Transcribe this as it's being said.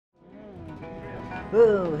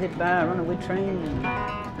Whoa, hit by a runaway train.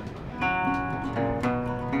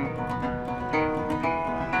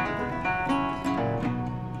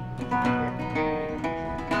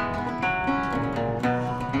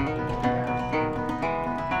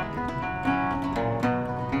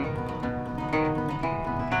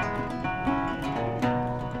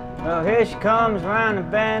 Well, here she comes around the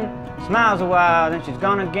bend, smiles a while, then she's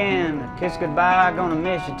gone again. Kiss goodbye, gonna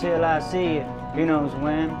miss you till I see you, who knows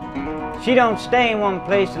when. She don't stay in one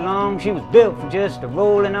place long, she was built for just a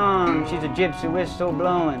rolling on. She's a gypsy whistle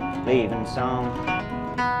blowing, leaving song.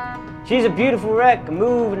 She's a beautiful wreck,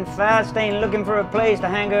 moving fast, ain't looking for a place to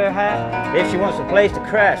hang her hat. If she wants a place to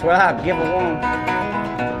crash, well, I'll give her one.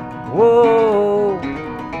 Whoa,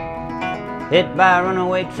 hit by a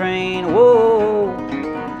runaway train, whoa.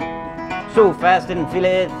 So fast, didn't feel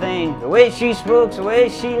a thing. The way she smokes, the way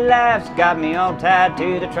she laughs, got me all tied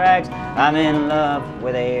to the tracks. I'm in love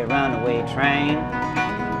with a runaway train.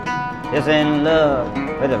 Yes, in love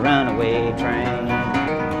with a runaway train.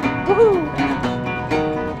 Woohoo!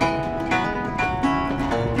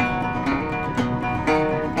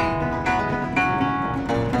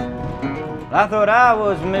 I thought I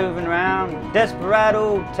was moving around,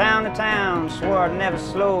 desperado, town to town. Swore I'd never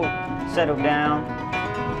slow, settle down.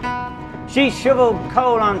 She shoveled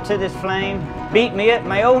coal onto this flame, beat me at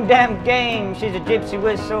my own damn game. She's a gypsy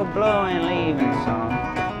whistle blowing, leaving song.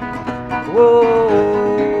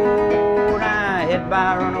 Whoa, now hit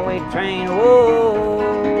by a runaway train. Whoa,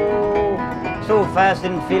 so fast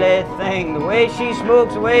didn't feel a thing. The way she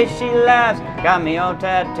smokes, the way she laughs, got me all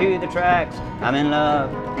tied to the tracks. I'm in love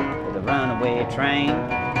with a runaway train.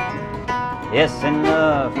 Yes, in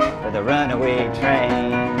love with a runaway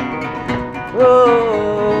train.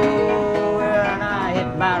 Whoa,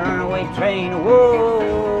 my runaway train, whoa.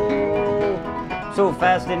 So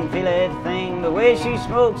fast didn't feel a thing. The way she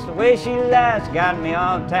smokes, the way she laughs, got me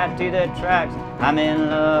all tied to the tracks. I'm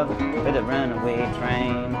in love with a runaway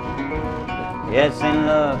train. Yes, in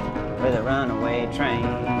love with a runaway train.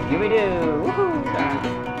 Here we do. Woohoo.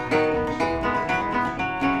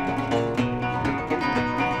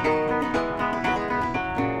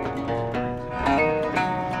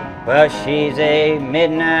 Well, she's a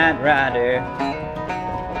midnight rider,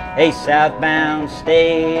 a southbound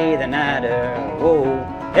stay the nighter. Whoa,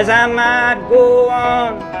 as I might go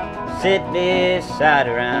on, sit beside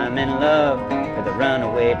her. I'm in love with a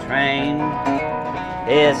runaway train.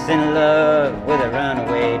 Yes, in love with a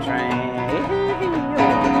runaway train.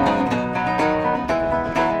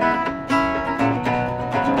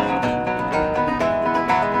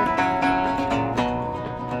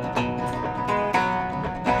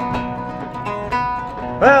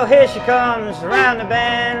 Well, here she comes around the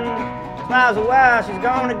bend, smiles a while, she's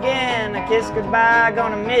gone again. I kiss goodbye,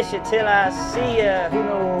 gonna miss you till I see you, who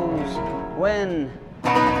knows when.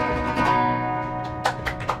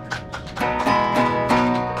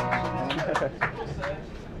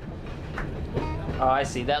 Oh, I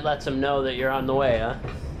see. That lets them know that you're on the way, huh?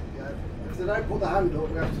 Yeah. If they don't put the hand up,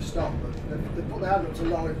 we have to stop. But if they put the hand up to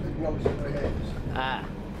acknowledge that they're here. Ah.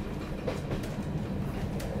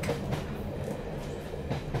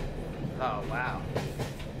 Oh, wow.